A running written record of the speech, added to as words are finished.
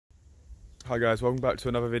Hi guys, welcome back to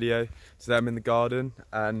another video. Today I'm in the garden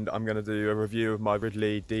and I'm going to do a review of my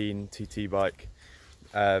Ridley Dean TT bike.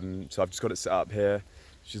 So I've just got it set up here.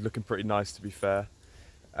 She's looking pretty nice, to be fair.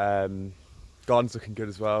 Garden's looking good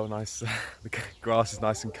as well, nice. The grass is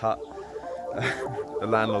nice and cut. The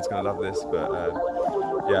landlord's going to love this, but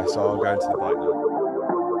yeah, so I'll go into the bike now.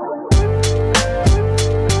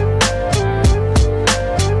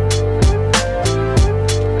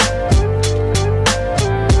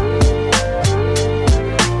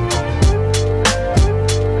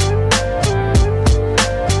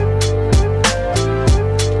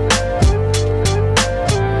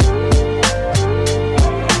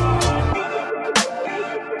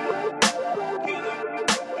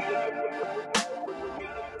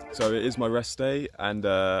 So it is my rest day, and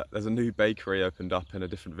there's a new bakery opened up in a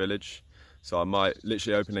different village, so I might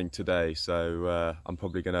literally opening today, so I'm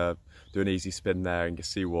probably gonna do an easy spin there and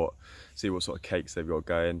just see what sort of cakes they've got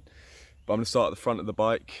going. But I'm gonna start at the front of the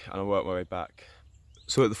bike and I'll work my way back.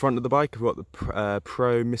 So at the front of the bike I've got the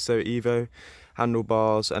Pro Miso Evo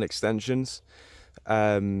handlebars and extensions.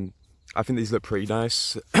 I think these look pretty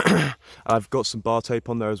nice. I've got some bar tape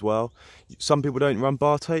on there as well. Some people don't run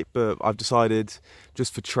bar tape, but I've decided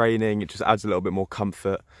just for training, it just adds a little bit more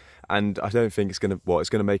comfort. And I don't think it's gonna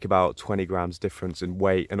make about 20 grams difference in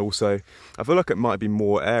weight. And also, I feel like it might be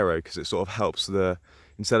more aero because it sort of helps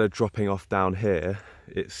instead of dropping off down here,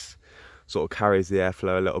 it's sort of carries the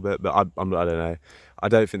airflow a little bit. But I don't know. I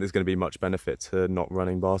don't think there's gonna be much benefit to not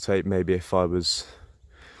running bar tape. Maybe if I was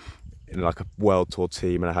in like a world tour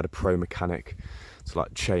team and I had a pro mechanic to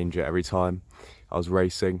like change it every time I was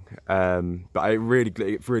racing, but it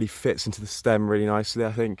really fits into the stem really nicely.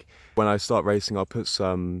 I think when I start racing I'll put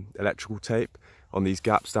some electrical tape on these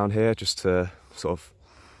gaps down here just to sort of,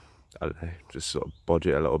 I don't know, just sort of bodge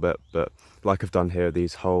it a little bit, but like I've done here,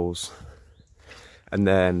 these holes, and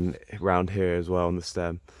then around here as well on the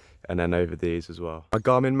stem, and then over these as well. My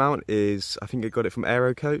Garmin mount is, I think I got it from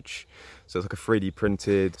Aero Coach. So it's like a 3D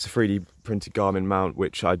printed Garmin mount,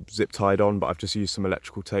 which I zip tied on, but I've just used some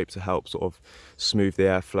electrical tape to help sort of smooth the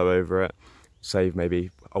airflow over it, save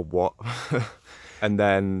maybe a watt. And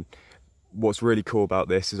then what's really cool about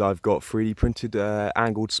this is I've got 3D printed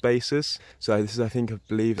angled spacers. So this is, I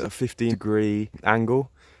believe a 15-degree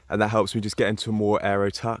angle, and that helps me just get into a more aero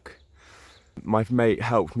tuck. My mate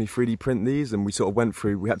helped me 3D print these, and we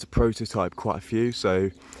had to prototype quite a few.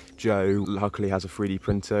 So Joe luckily has a 3D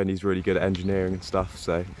printer and he's really good at engineering and stuff.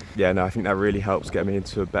 So yeah, no, I think that really helps get me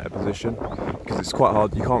into a better position because it's quite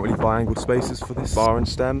hard. You can't really buy angled spacers for this bar and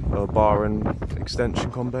stem or bar and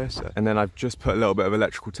extension combo. So, and then I've just put a little bit of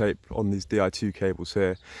electrical tape on these Di2 cables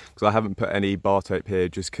here because I haven't put any bar tape here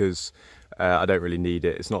just because I don't really need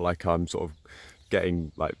it. It's not like I'm sort of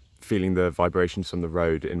feeling the vibrations from the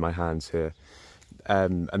road in my hands here.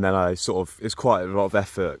 And then it's quite a lot of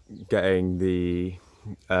effort getting the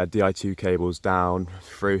Di2 cables down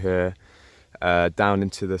through here, down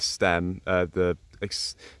into the stem, the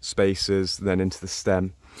spacers, then into the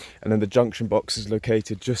stem. And then the junction box is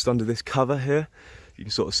located just under this cover here. You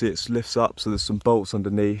can sort of see it lifts up, so there's some bolts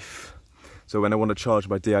underneath. So when I want to charge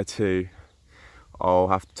my Di2, I'll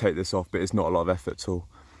have to take this off, but it's not a lot of effort at all.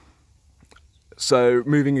 So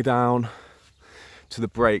moving down to the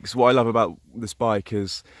brakes, what I love about this bike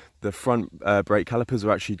is the front brake calipers are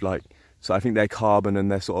actually so I think they're carbon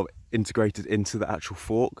and they're sort of integrated into the actual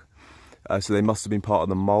fork. So they must have been part of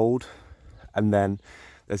the mould. And then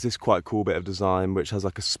there's this quite cool bit of design which has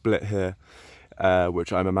like a split here,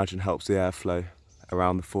 which I imagine helps the airflow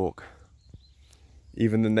around the fork.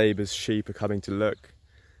 Even the neighbour's sheep are coming to look.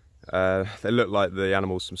 They look like the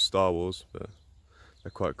animals from Star Wars, but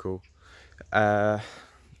they're quite cool.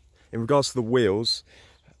 In regards to the wheels,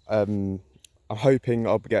 I'm hoping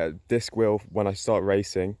I'll get a disc wheel when I start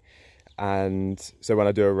racing, and so when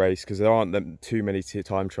I do a race, because there aren't too many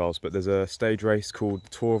time trials, but there's a stage race called the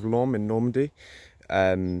Tour of L'Homme in Normandy,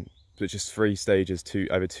 which is 3 stages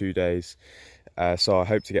over 2 days. So I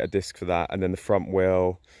hope to get a disc for that. And then the front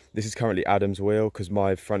wheel, this is currently Adam's wheel because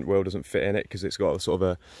my front wheel doesn't fit in it because it's got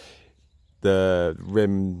the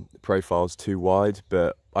rim profile's too wide,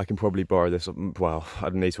 but I can probably borrow this. Well, I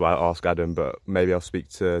don't need to ask Adam, but maybe I'll speak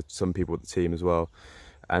to some people at the team as well,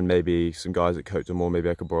 and maybe some guys at Cote d'Amour. Maybe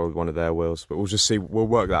I could borrow one of their wheels, but we'll just see. We'll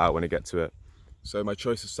work that out when I get to it. So my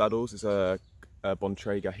choice of saddles is a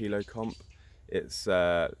Bontrager Hilo Comp. It's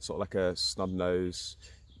sort of like a snub nose,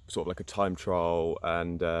 sort of like a time trial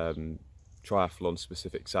and triathlon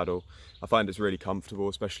specific saddle. I find it's really comfortable,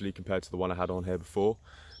 especially compared to the one I had on here before.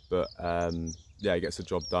 But yeah, it gets the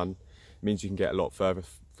job done. It means you can get a lot further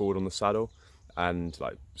forward on the saddle. and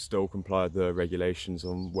like still comply with the regulations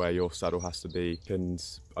on where your saddle has to be. And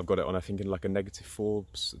I've got it on, I think, in like a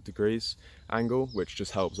 -4 degrees angle, which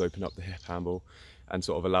just helps open up the hip handle and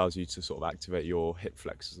sort of allows you to sort of activate your hip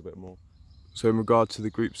flexors a bit more. So in regard to the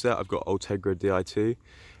group set, I've got Ultegra Di2,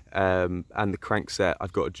 and the crank set,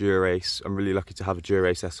 I've got a Dura-Ace. I'm really lucky to have a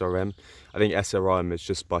Dura-Ace SRM. I think SRM is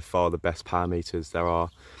just by far the best power meters there are.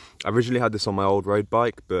 I originally had this on my old road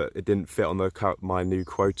bike, but it didn't fit on my new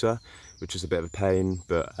Quota, which is a bit of a pain,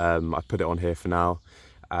 but I put it on here for now,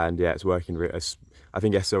 and yeah, it's working. I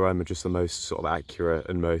think SRM are just the most sort of accurate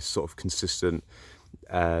and most sort of consistent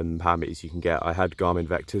power meters you can get. I had Garmin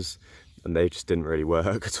Vectors, and they just didn't really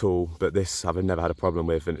work at all, but this I've never had a problem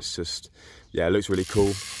with, and it's just, yeah, it looks really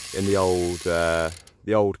cool. In the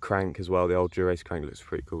old crank as well, the old Dura-Ace crank looks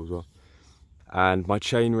pretty cool as well. And my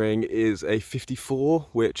chainring is a 54,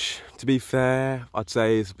 which, to be fair, I'd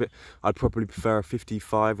say is a bit, I'd probably prefer a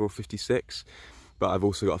 55 or 56, but I've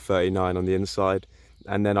also got a 39 on the inside.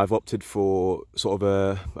 And then I've opted for sort of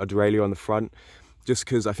a derailleur on the front, just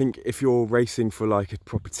because I think if you're racing for like a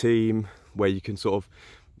proper team where you can sort of,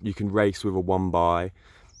 you can race with a 1x,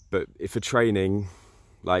 but if for training,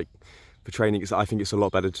 I think it's a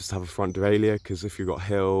lot better just to have a front derailleur, because if you've got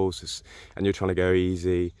hills and you're trying to go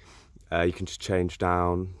easy, you can just change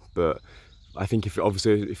down. But I think if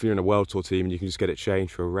you're in a World Tour team and you can just get it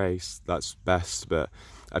changed for a race, that's best. But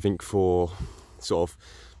I think for sort of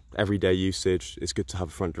everyday usage, it's good to have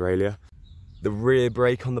a front derailleur. The rear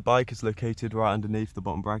brake on the bike is located right underneath the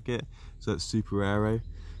bottom bracket, so it's super aero.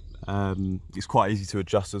 It's quite easy to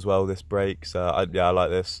adjust as well, this brake, so I like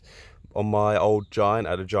this. On my old Giant,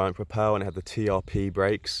 I had a Giant Propel and it had the TRP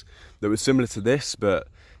brakes that were similar to this, but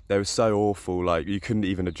they were so awful, like you couldn't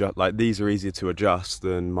even adjust. Like, these are easier to adjust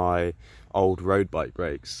than my old road bike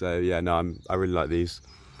brakes. So yeah, no, I really like these.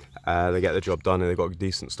 They get the job done and they've got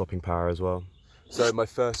decent stopping power as well. So in my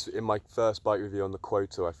first bike review on the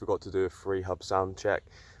Quota, I forgot to do a free hub sound check.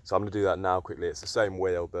 So I'm gonna do that now quickly. It's the same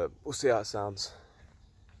wheel, but we'll see how it sounds.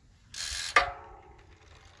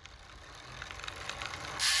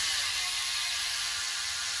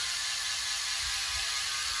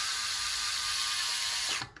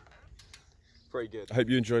 Pretty good. I hope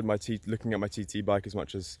you enjoyed looking at my TT bike as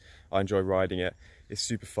much as I enjoy riding it. It's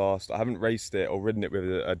super fast. I haven't raced it or ridden it with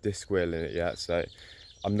a disc wheel in it yet, so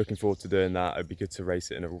I'm looking forward to doing that. It'd be good to race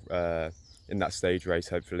it in that stage race,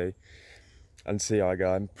 hopefully, and see how I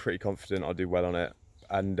go. I'm pretty confident I'll do well on it.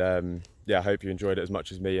 And yeah, I hope you enjoyed it as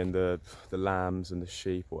much as me and the lambs and the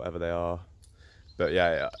sheep, or whatever they are. But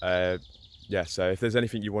yeah, so if there's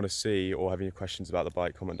anything you want to see or have any questions about the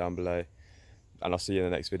bike, comment down below, and I'll see you in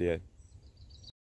the next video.